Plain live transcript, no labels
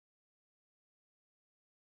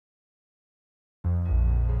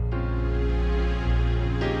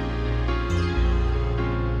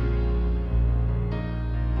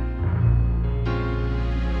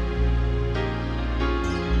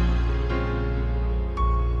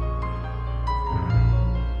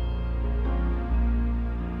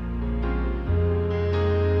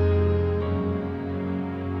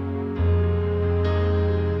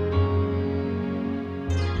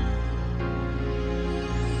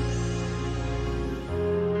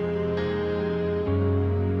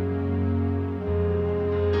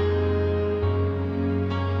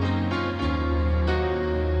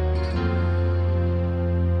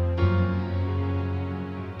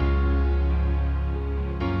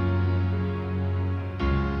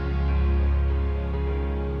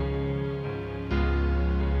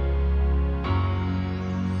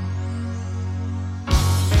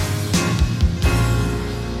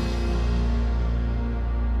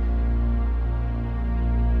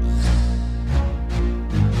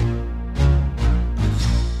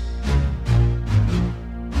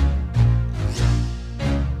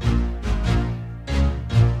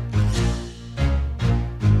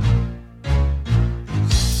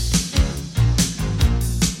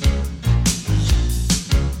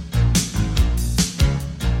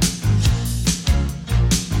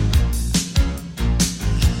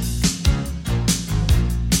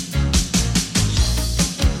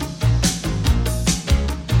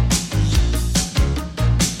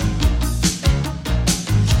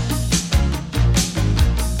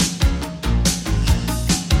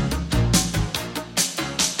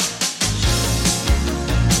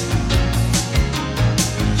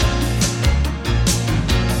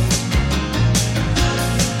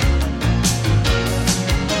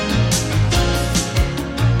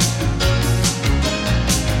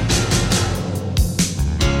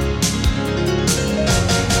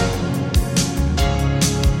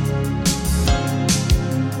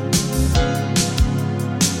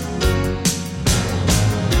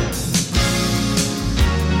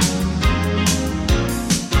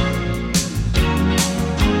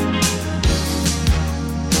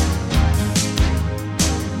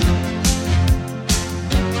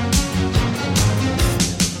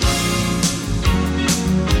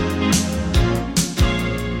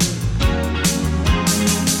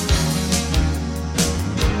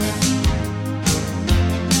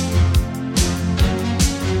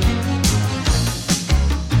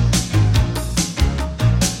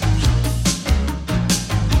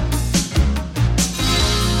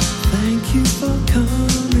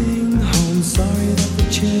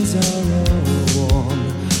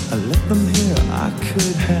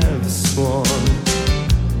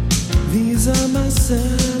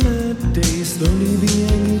Saturday, slowly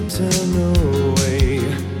being eaten away.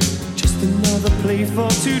 Just another play for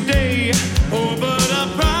today. Oh, but I'm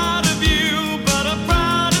proud of you, but I'm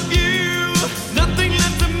proud of you. Nothing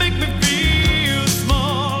left to make me feel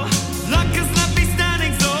small. Luck has left me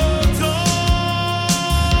standing so tall.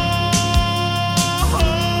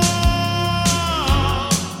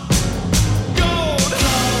 Gold,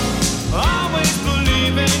 always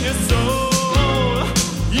believe in your soul.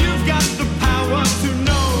 You've got the power to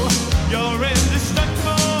know you're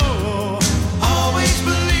indestructible. Always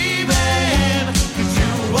believe in, 'cause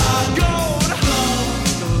you are gold.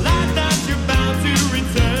 The light that you're bound to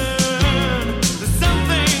return. There's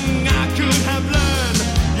something I could have learned.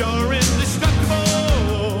 You're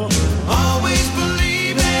indestructible. Always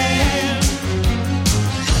believe in.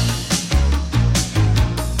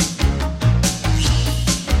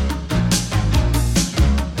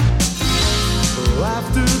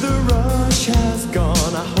 After the rush has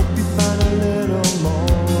gone, I hope you find a little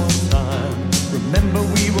more time. Remember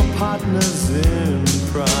we were partners in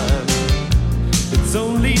crime. It's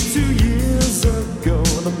only 2 years ago,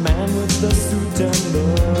 the man with the suit and the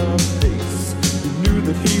face, you knew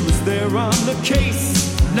that he was there on the case.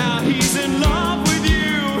 Now he's in love with you,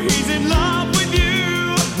 he's in love with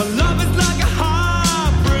you. My love is like a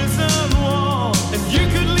high prison wall, and you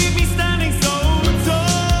could leave me standing so tall.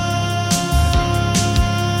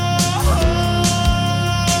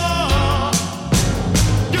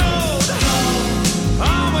 Gold,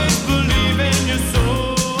 always believe in your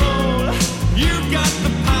soul. You've got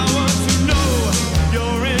the power to know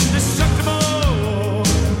you're indestructible.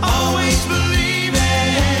 Always believe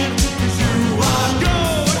in, 'cause you are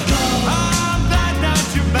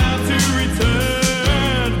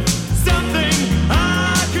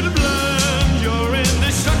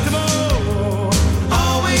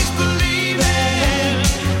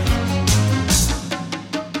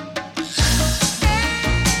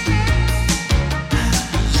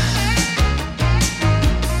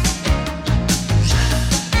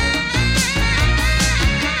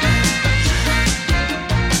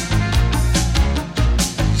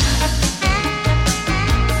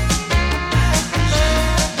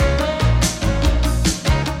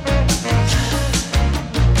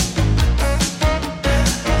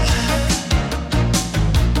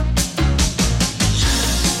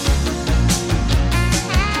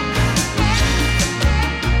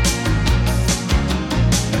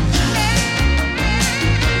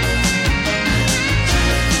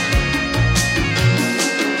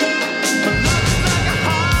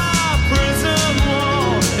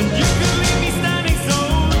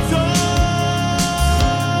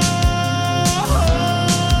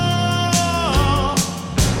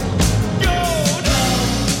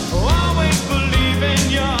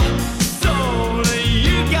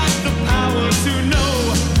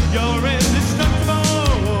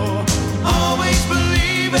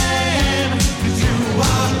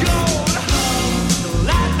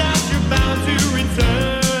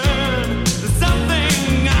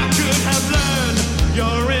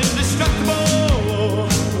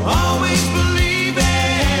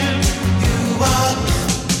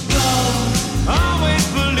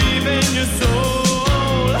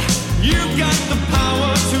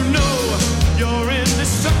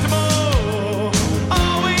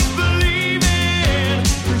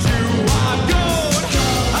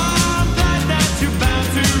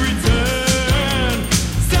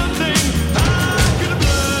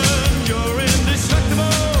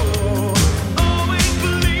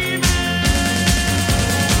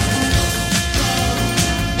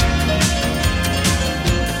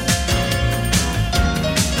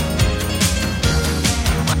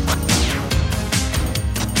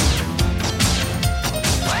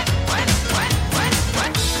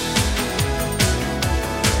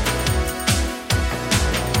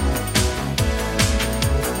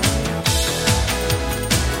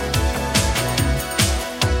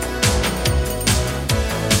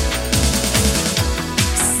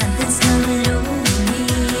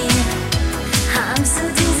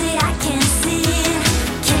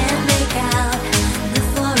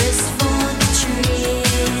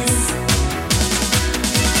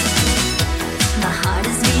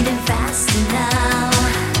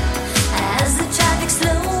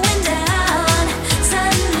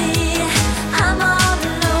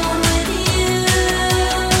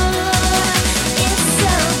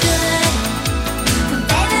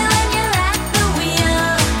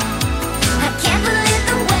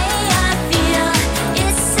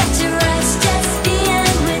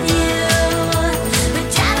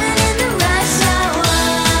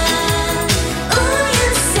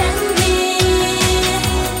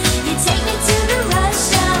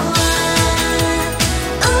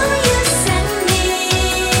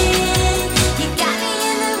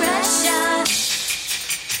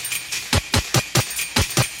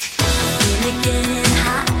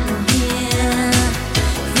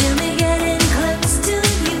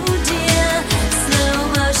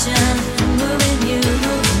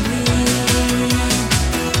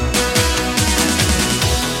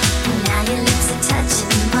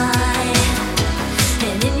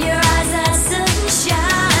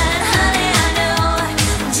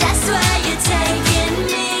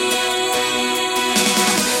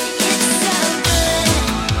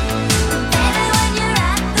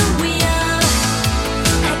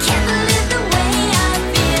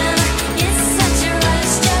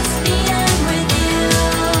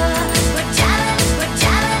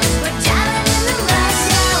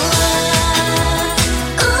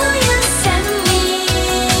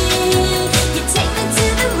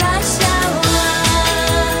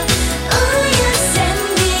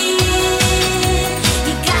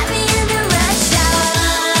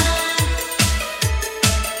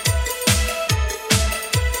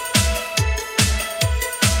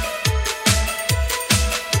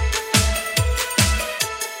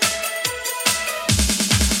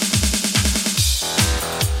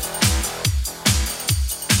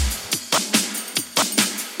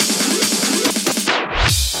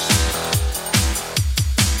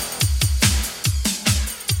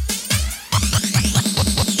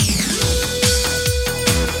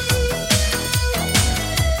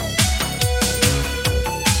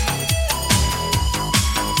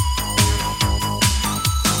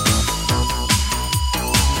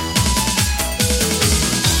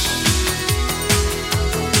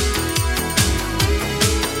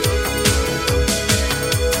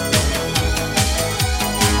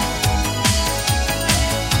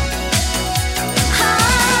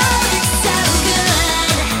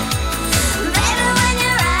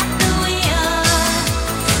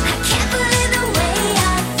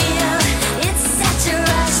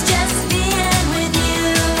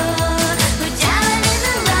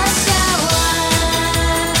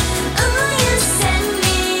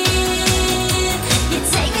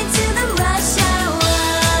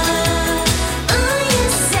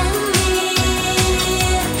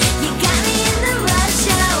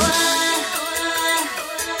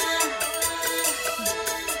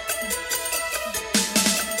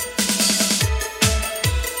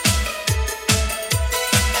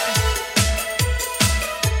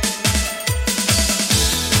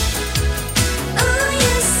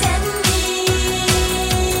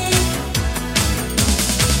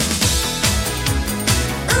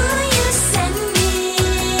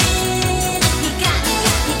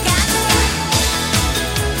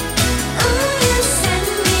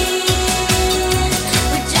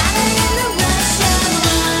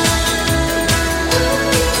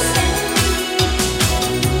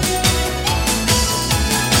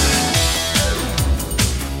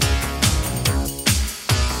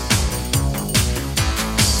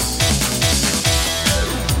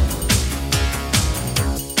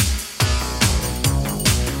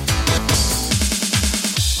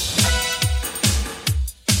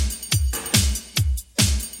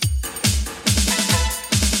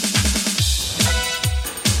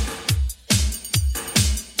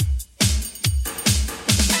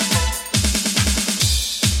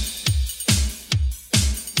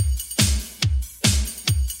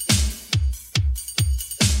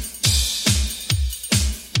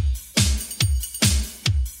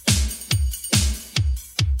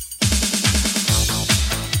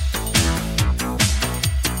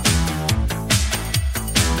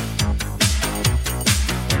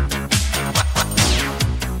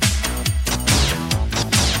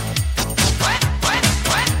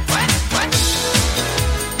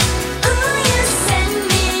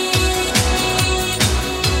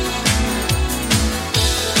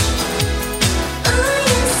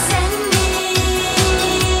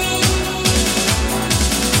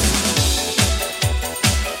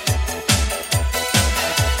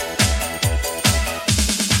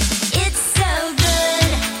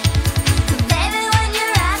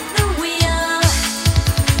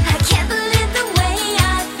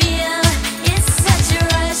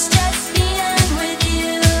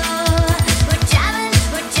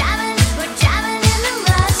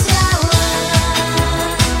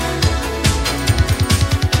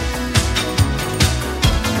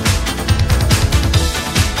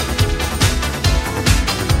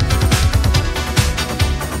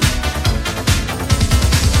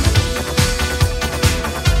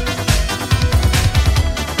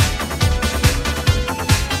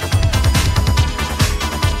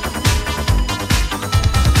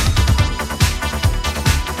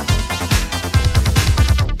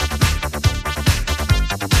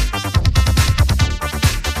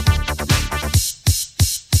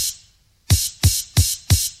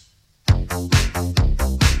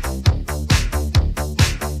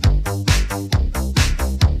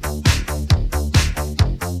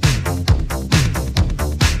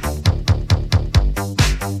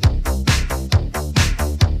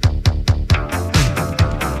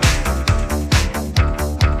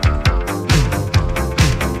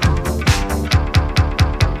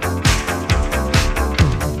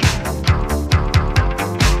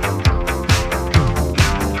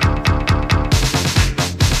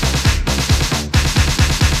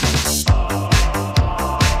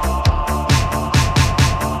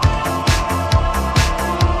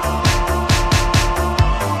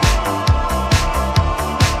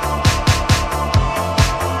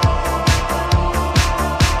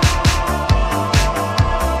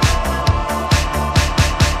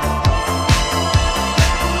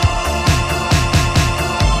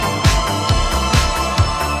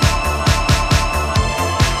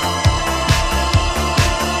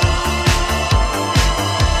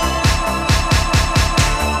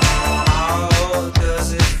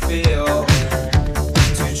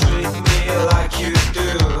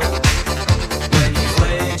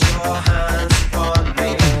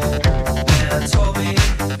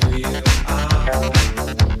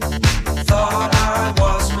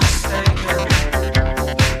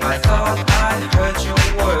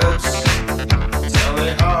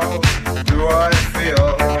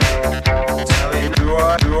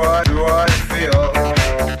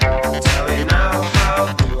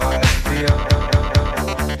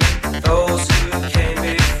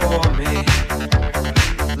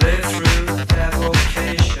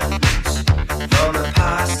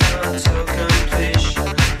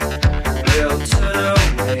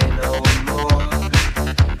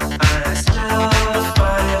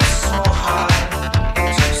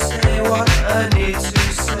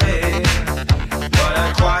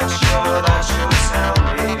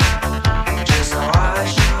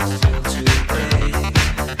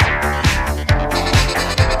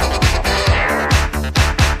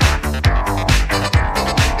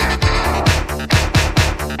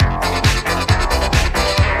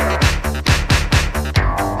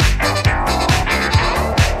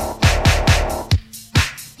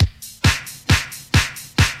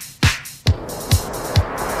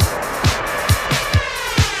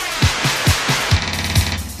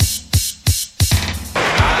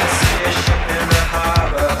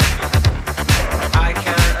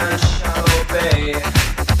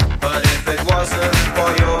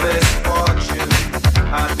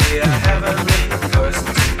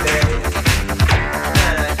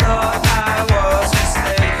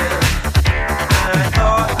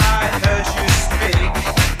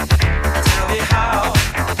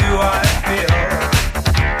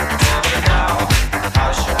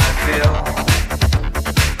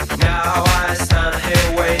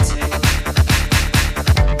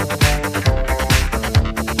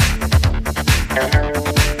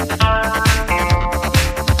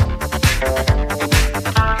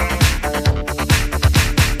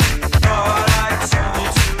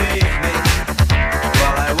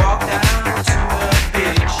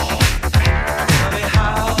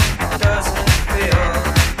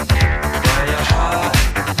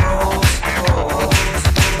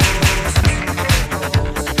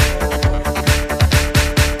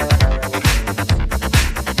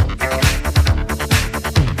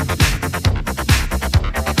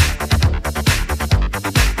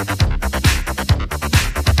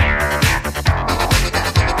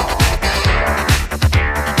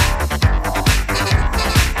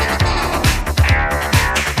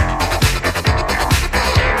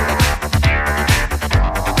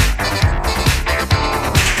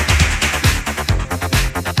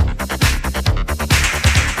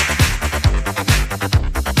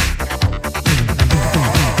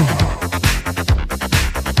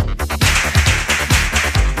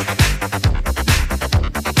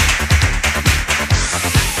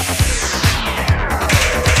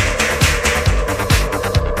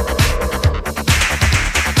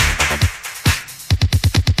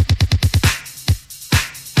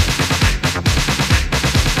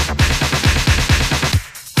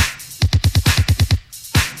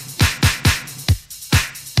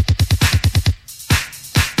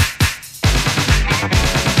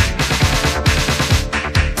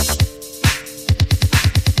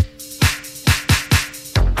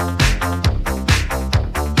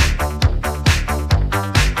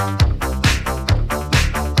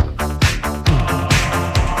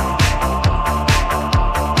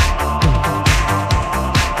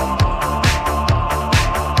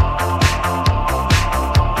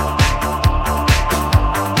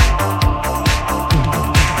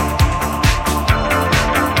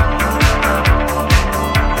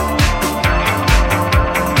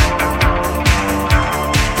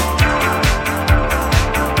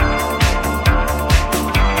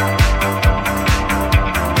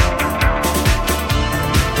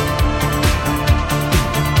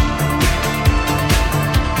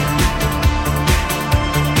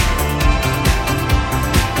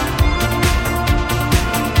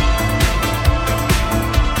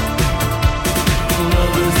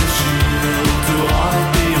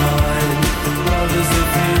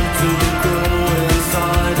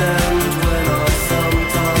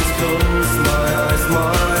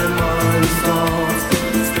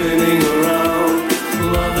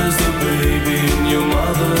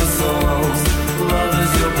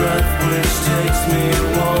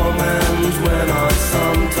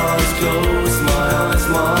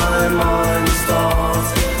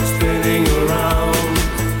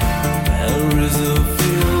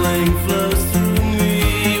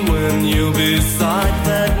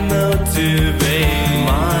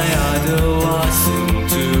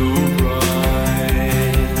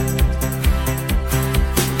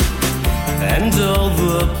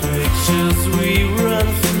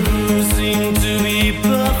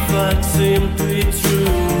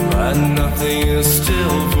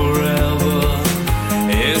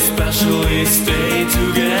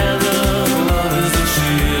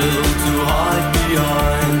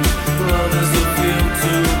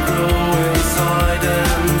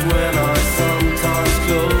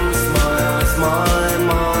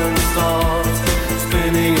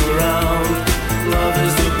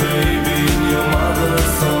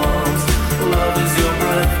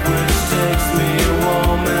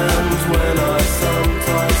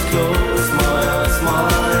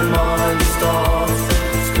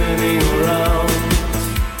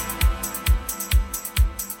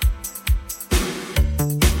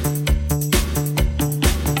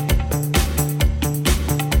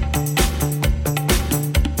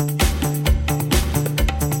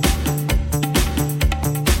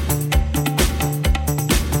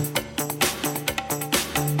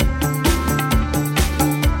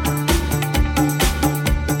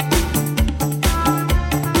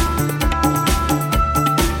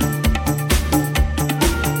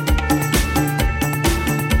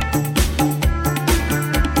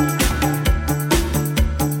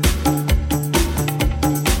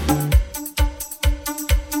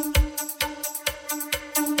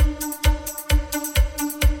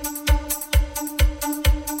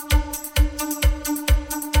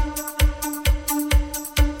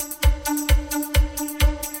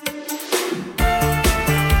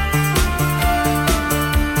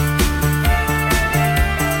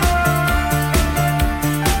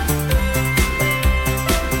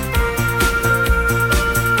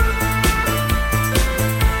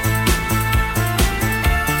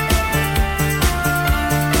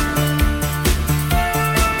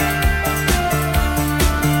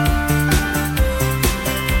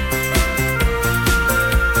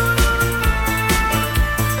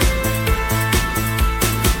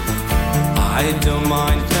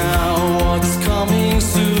mind now. What's coming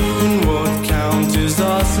soon? What count is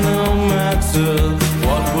us? No matter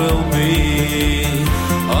what will be,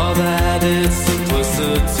 all that is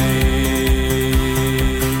simplicity.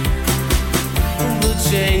 The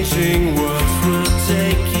changing words we're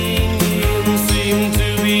taking in seem to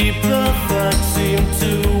be perfect, seem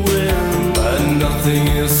to win, and nothing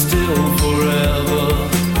is still forever,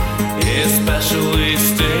 especially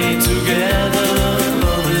stay together.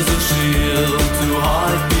 Love is a shield to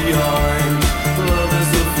hide behind. Love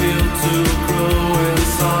is a field to grow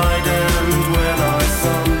inside. And when I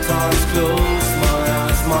sometimes close my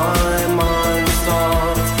eyes, my mind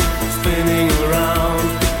starts spinning around.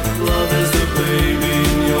 Love is the baby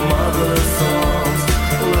in your mother's arms.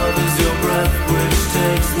 Love is your breath which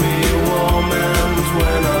takes me warm. And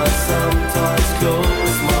when I sometimes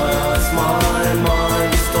close my eyes, my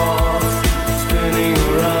mind starts spinning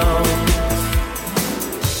around.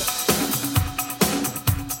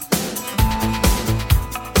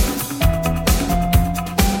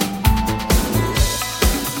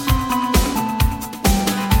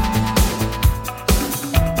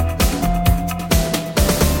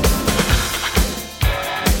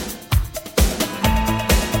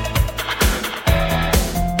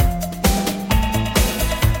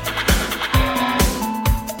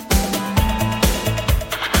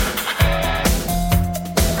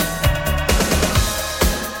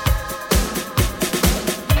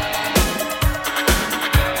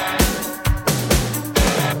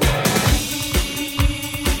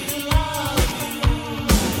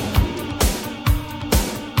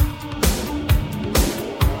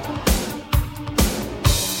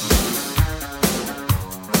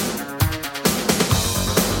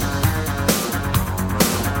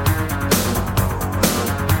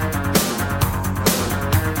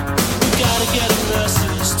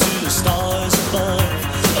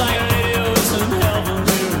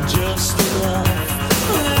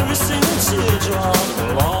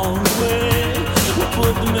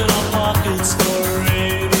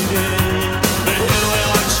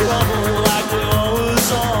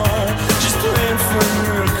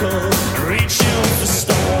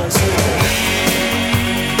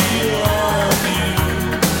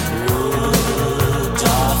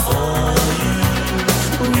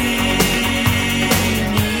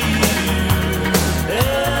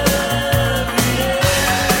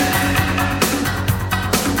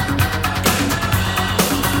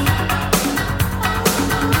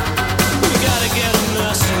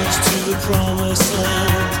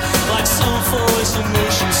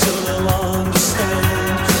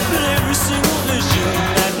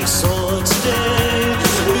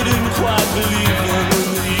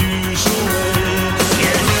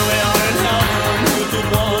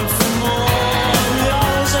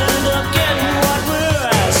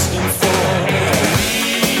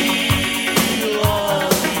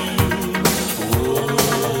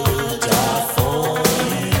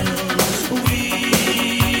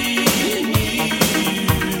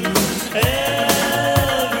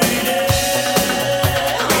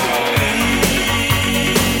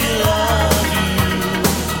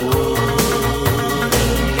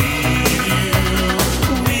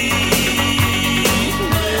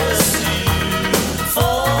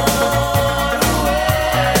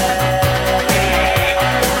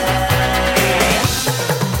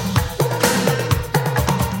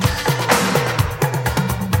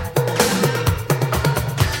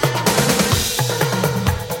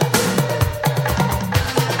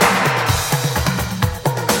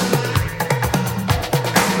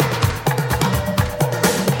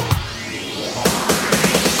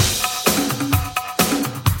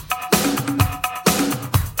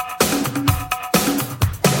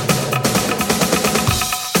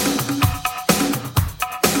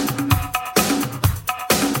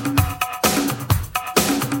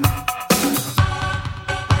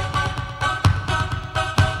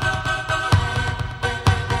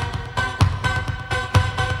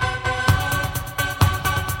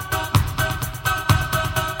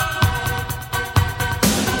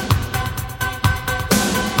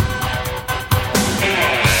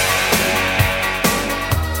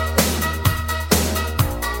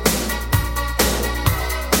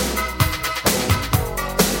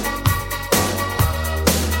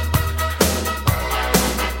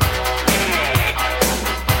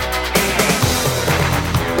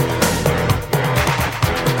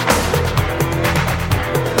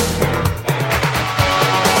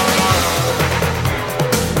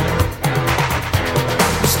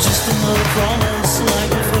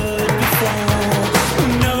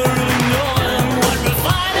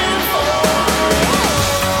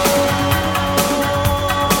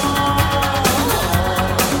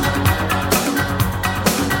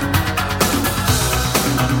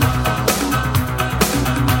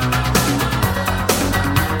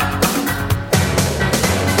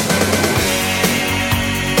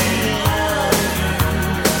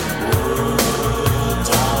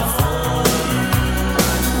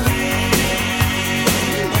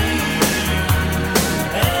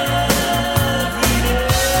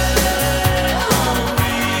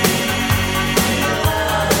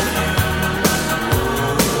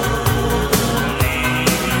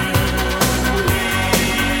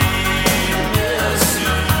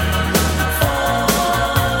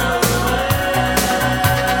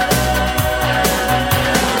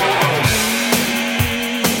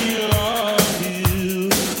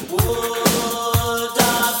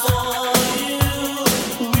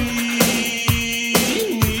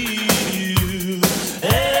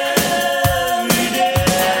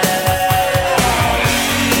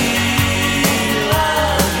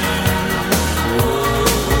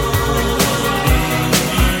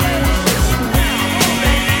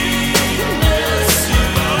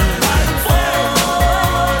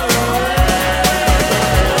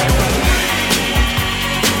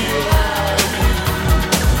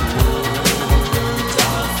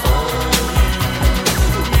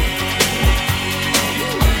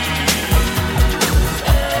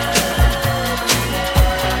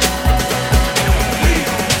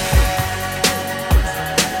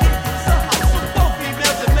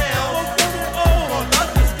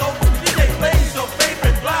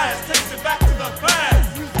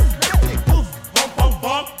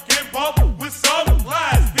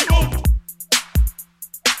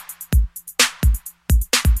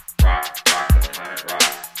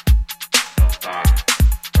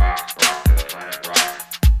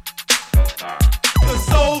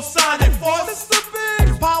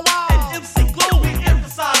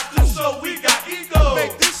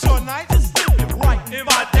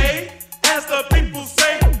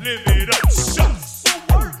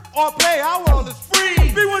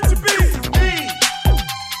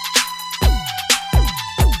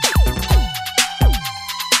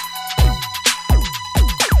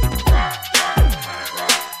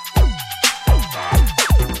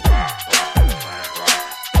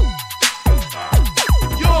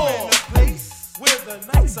 the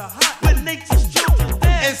nights are hot, when nature's children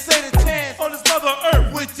dance and say the chant on this mother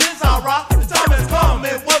earth, which is our rock. The time has come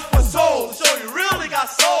and what for soul to show you really got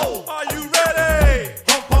soul. Are you ready?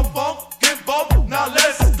 Pump, pump, pump, get bump. Now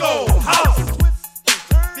let's go. House.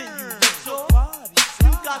 Then you let your body.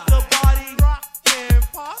 You got the body rock and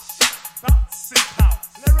pop, bounce and pounce.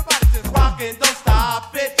 And everybody just rockin', don't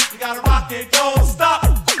stop it. You gotta rock it, don't stop.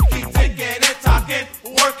 Keep ticking and talking,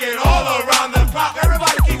 working all around the clock.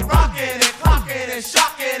 Everybody keep rocking and clocking and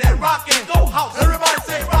shocking and rocking. Go house. Everybody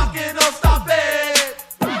say rockin', don't stop it.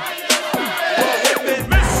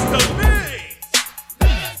 Mr. Big.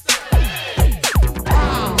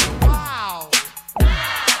 Wow, wow.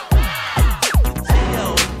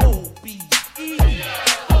 G-L-O-B-E.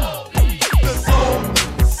 The Soul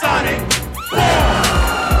Sonic.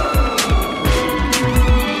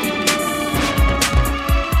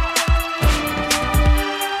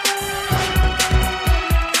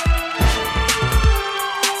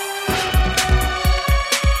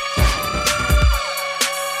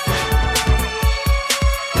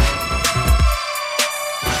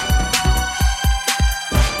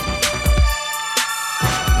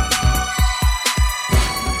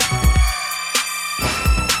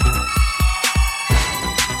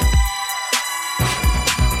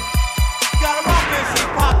 Gotta rock and keep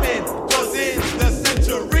poppin', 'cause in the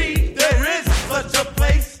century there is such a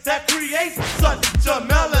place that creates such a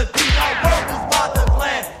melody. Our world was by the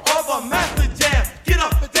plan of a master jam. Get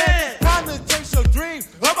up and dance, time to chase your dreams.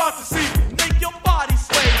 About to see, make your body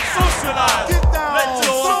sway, socialize, get down, let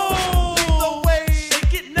your soul lead the way.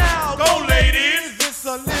 Shake it now, go ladies. It's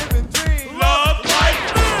a living dream. Love, life,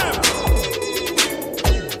 live.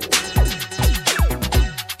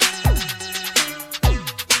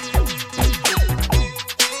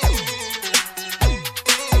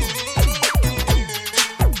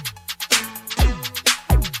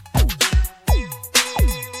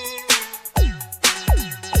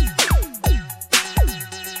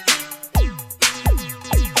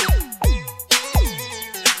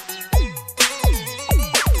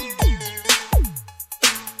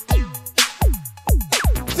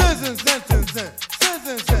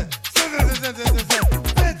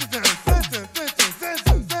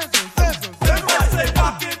 Everybody say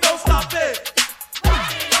rockin', don't stop it.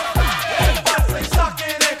 Everybody say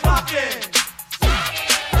shockin' and clockin'.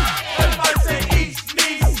 Everybody say east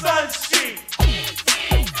meets sunsheet.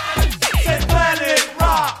 Say planet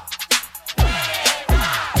rock.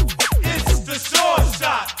 It's the short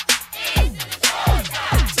shot.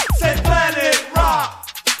 Say planet rock.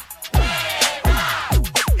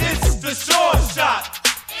 It's the short shot.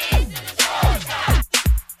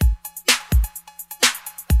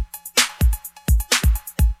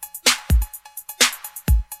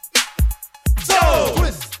 So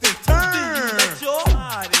twist and turn. Let your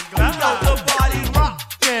body go. You got the body rock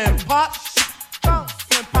and pop, bounce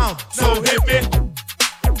and pound. So hit me.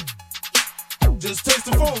 Just taste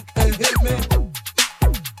the funk and hit me.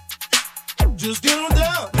 Just get on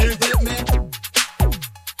down and hit me.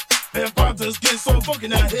 And pop just get so funky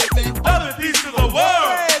now hit me. Other piece of the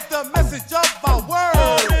world. Spread the message of our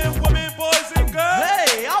world. Men, women, boys and girls.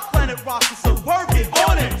 Hey, our planet rock is so working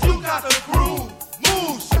on it. You got the groove.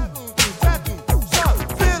 Move, shut,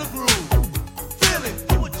 feel the groove. Feel it.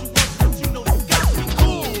 Do what you want, but you know you got to be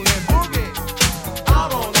cool and boogie.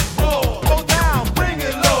 Out on the floor. Go down, bring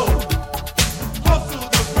it low. Close to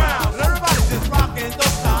the ground. Everybody just rockin',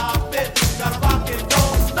 don't stop it. Gotta rock it,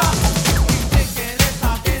 don't stop. Keep thinking and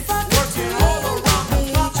talking, working all around the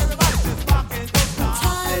clock. Everybody just rockin', don't stop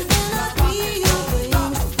it. Gotta rock it,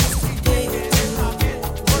 don't stop.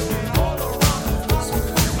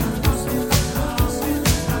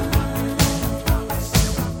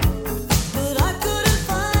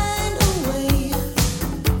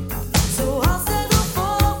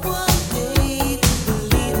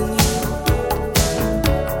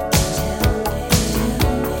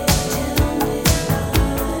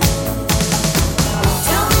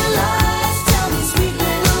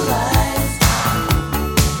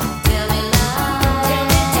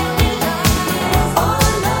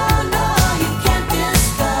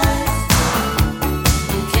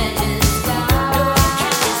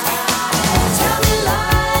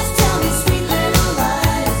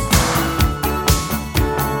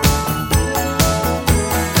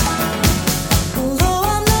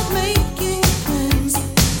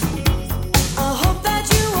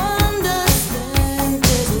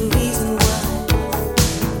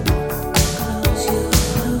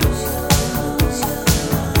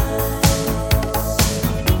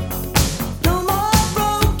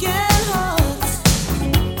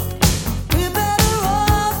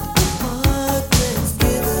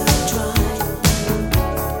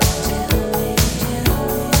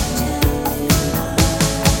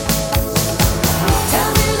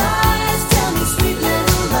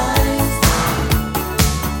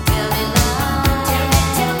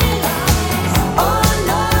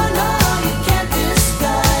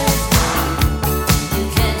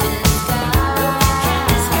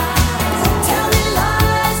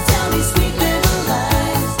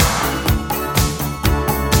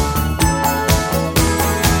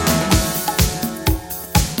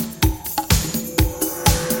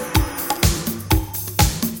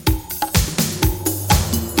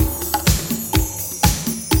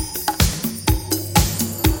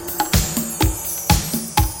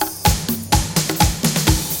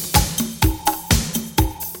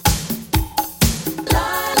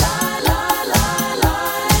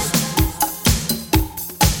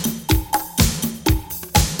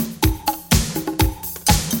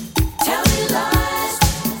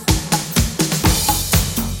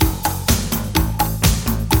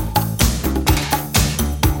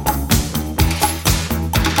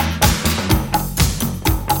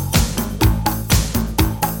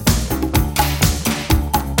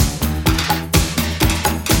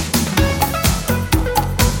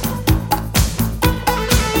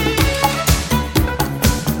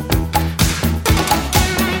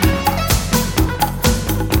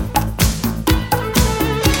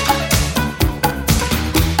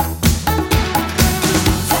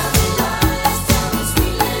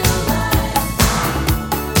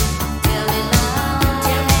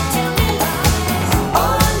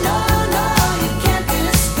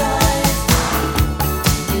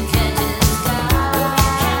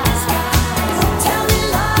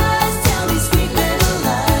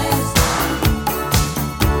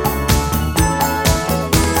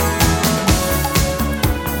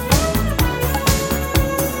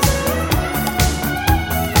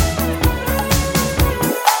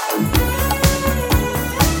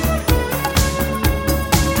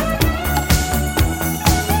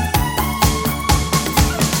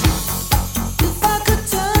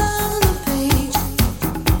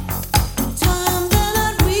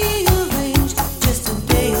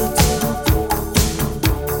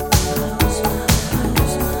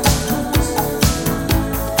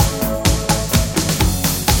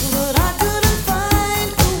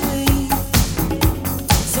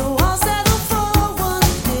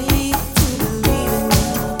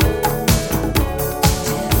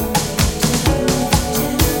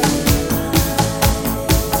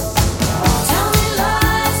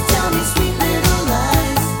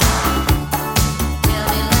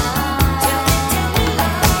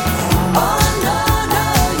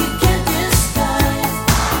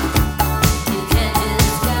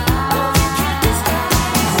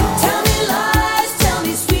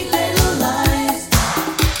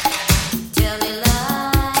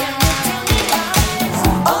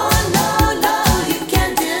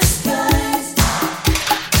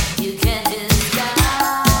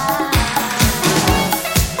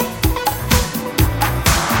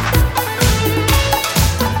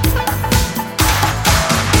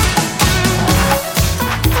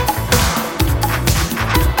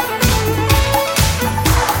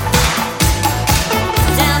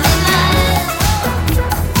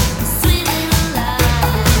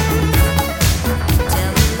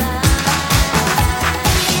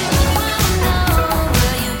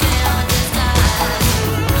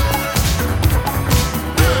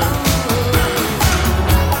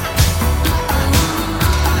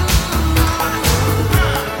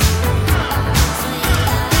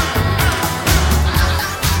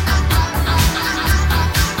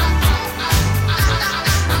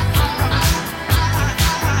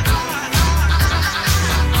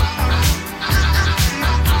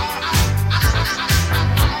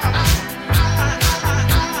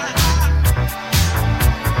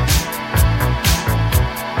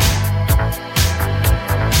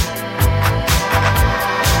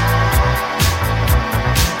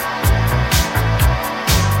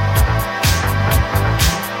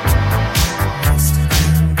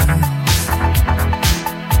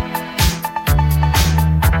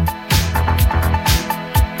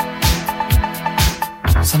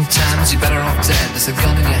 Sometimes you're better off dead. There's a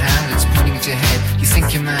gun in your hand, it's pointing at your head. You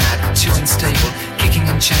think you're mad, too unstable, kicking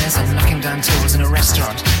in chairs and knocking down tables in a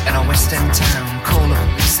restaurant in a West End town. Call the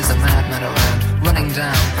police, there's a madman around, running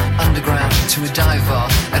down underground to a dive bar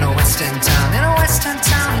in a West End town. In a West End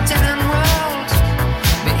town, a dead end world,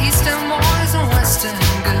 the Eastern boys and Western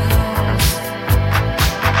girls.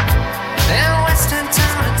 In a West End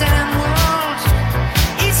town, a dead end world,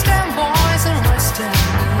 Eastern boys and Western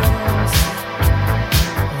girls.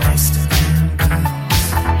 West End girls.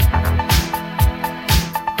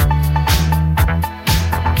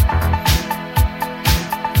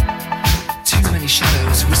 Too many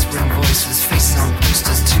shadows, whispering voices, faces on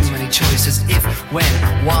posters, too many choices. If, when,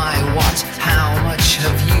 why, what, how much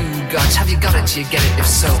have you got? Have you got it? Do you get it? If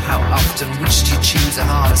so, how often? Which do you choose, a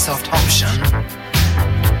hard or soft option?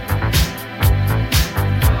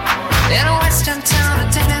 In a Western town,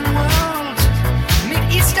 a dead-end world, meet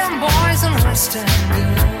Eastern boys and Western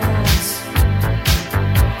girls.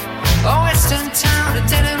 A Western town, a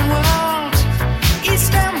dead-end world,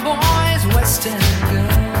 Eastern boys, Western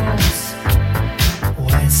girls.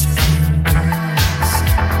 Western girls.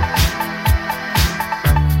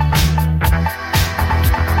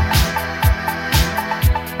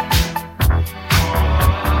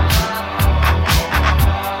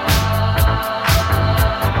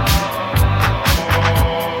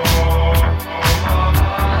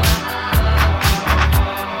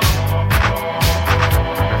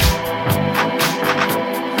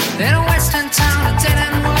 In a Western town, a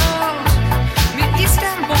dead-end world, meet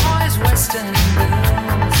Eastern boys, Western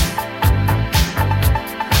girls.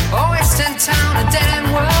 A Western town, a dead-end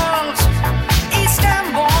world, Eastern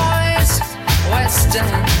boys,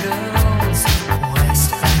 Western girls.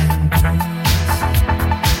 Western girls.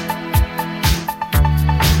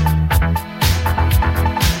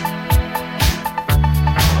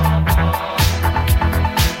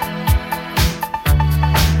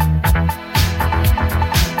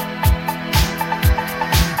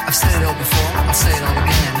 I've said it all before, I'll say it all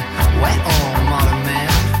again. We're all modern men.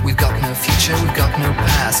 We've got no future, we've got no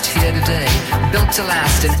past. Here today, built to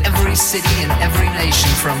last in every city, in every nation,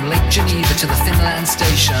 from Lake Geneva to the Finland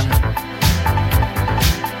station.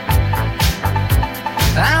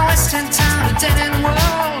 A Western town, a dead-end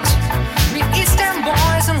world, meet Eastern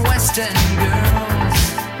boys and Western girls.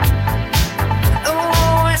 A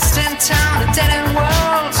Western town, a dead-end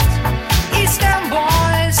world, Eastern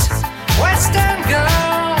boys, Western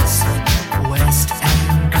girls.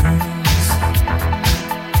 Western girls.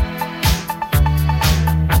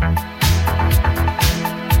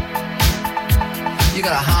 You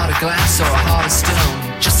got a heart of glass or a heart of stone?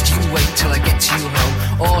 Just you wait till I get to you home.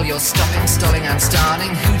 All your stopping, stalling and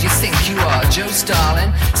starting. Who do you think you are, Joe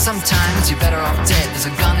Starling? Sometimes you're better off dead. There's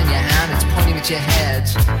a gun in your hand, it's pointing at your head.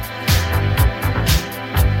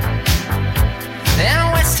 In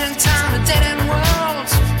a Western town, a dead-end world,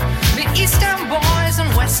 meet Eastern boys and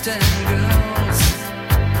Western girls.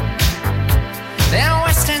 In a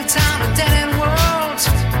Western town, a dead-end world,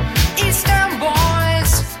 Eastern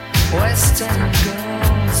boys, Western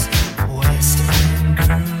girls. Western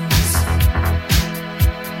girls.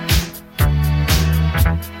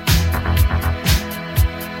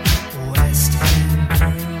 Western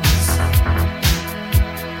girls.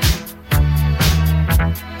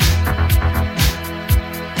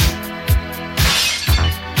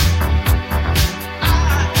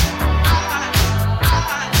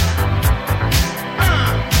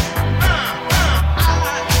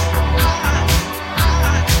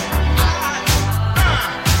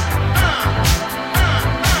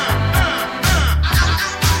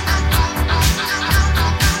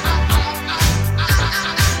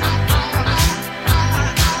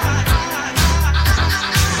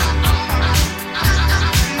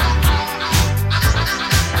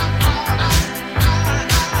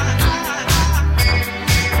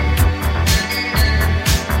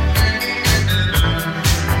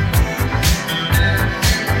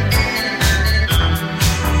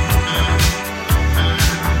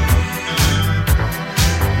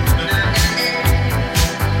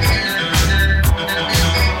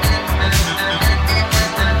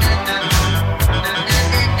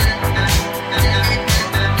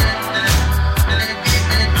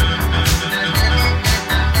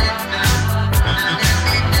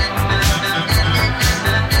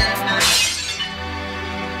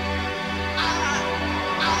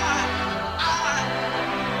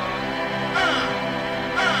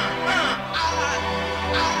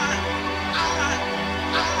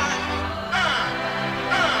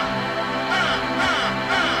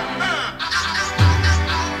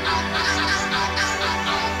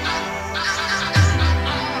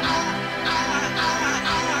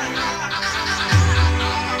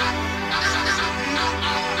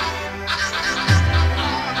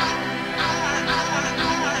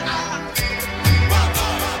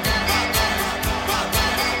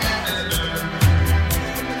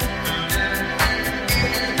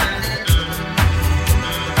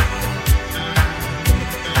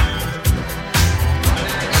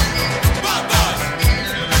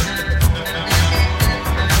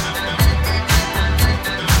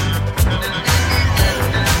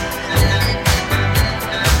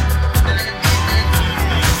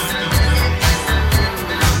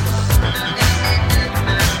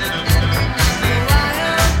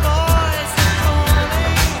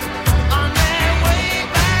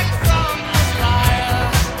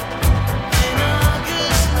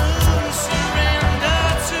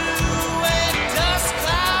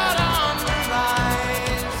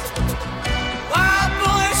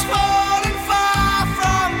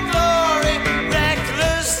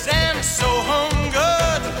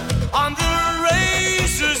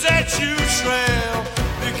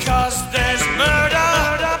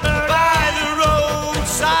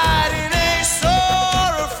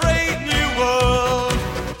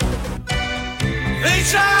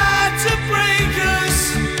 tried to break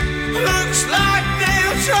us. Looks like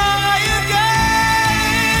they'll try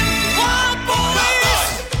again. Wild boys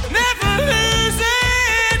never lose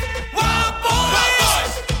it. Wild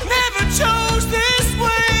boys never chose this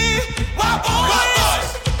way. Wild boys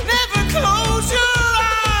never close your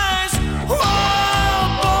eyes.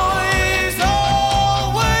 Wild boys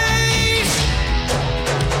always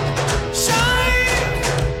shine.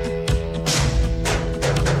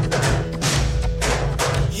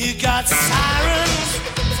 You got sirens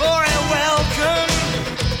for a welcome.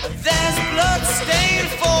 There's blood stain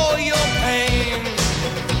for your pain,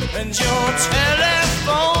 and your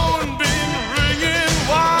telephone been ringing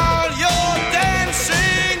while you're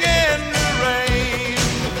dancing in the rain.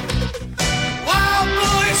 Wild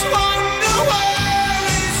boys wonder where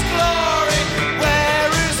is glory,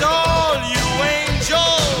 where is all you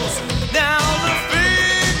angels? Now the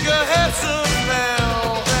figureheads have fell,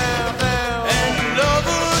 and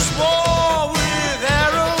lovers war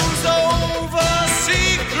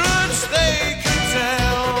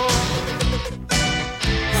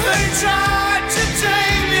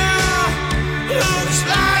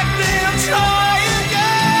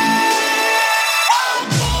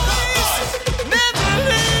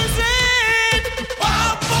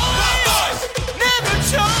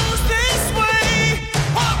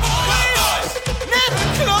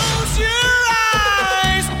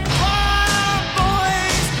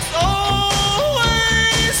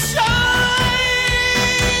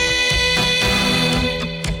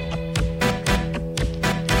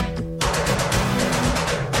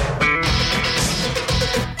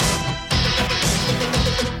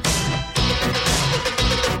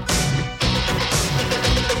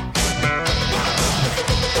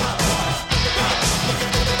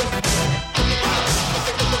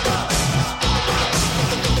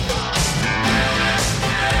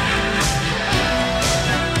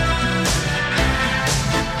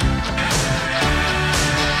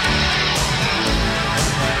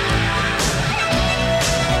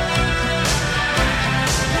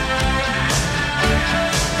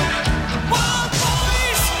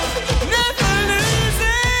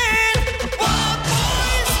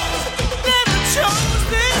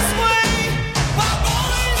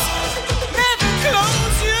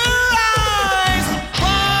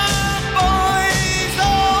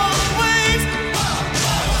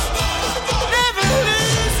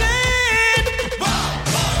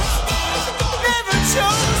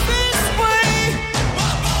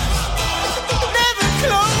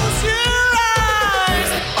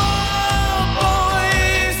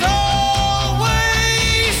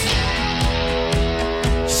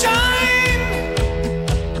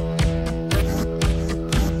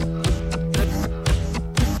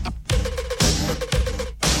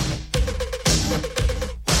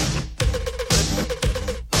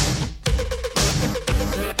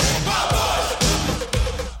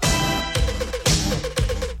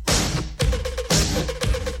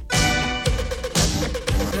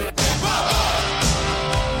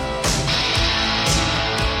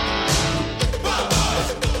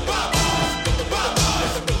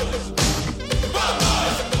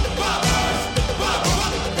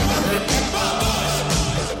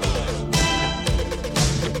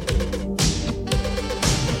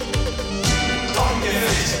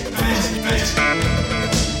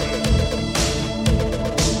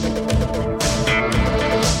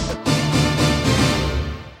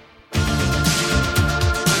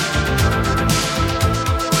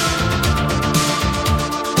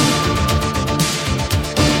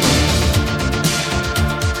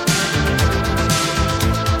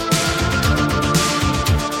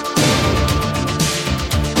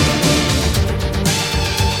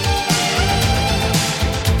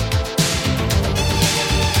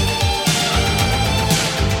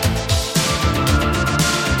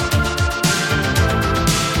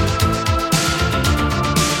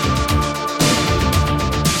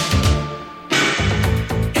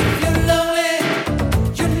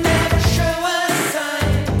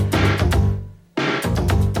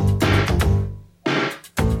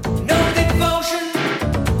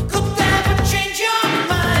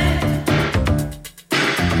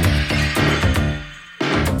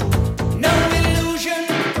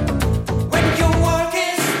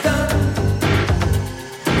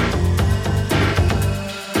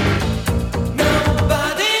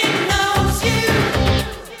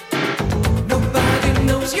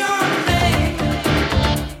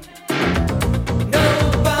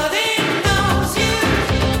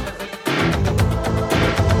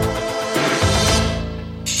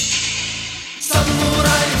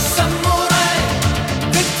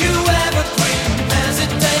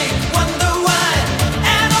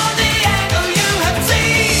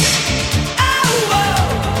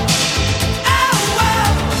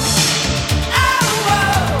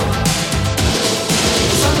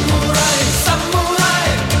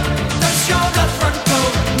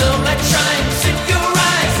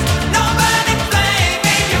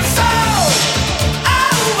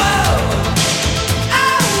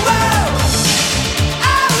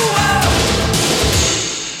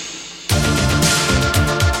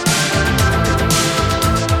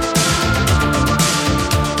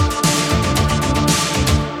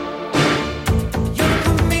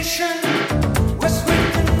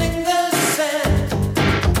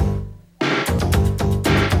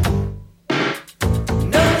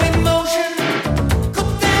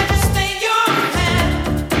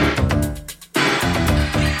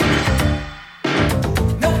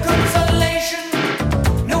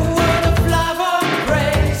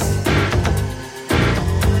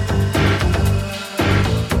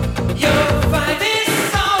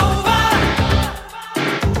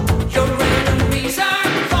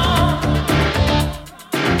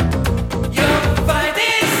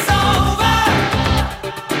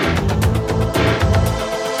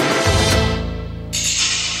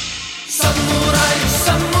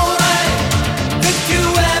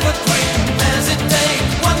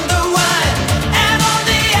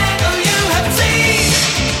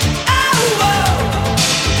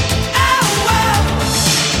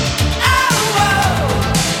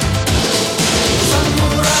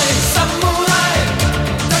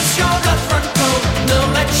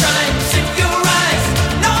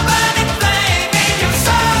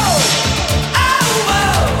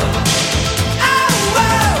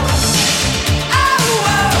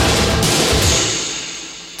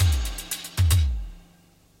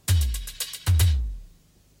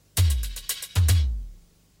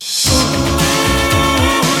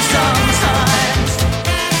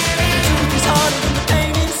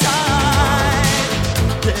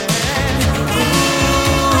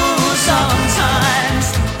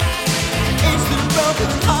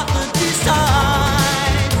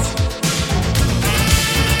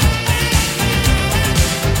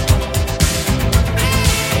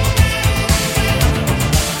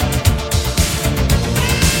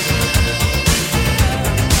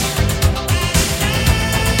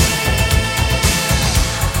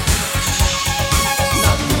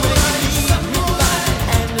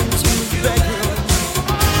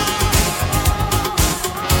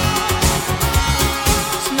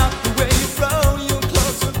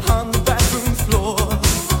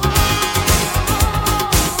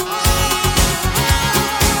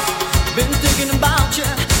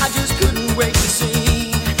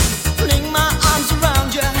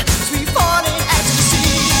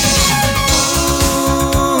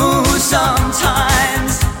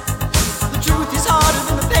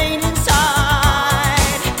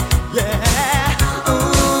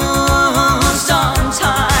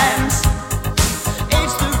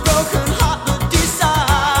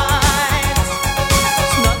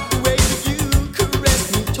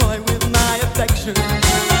pleasures.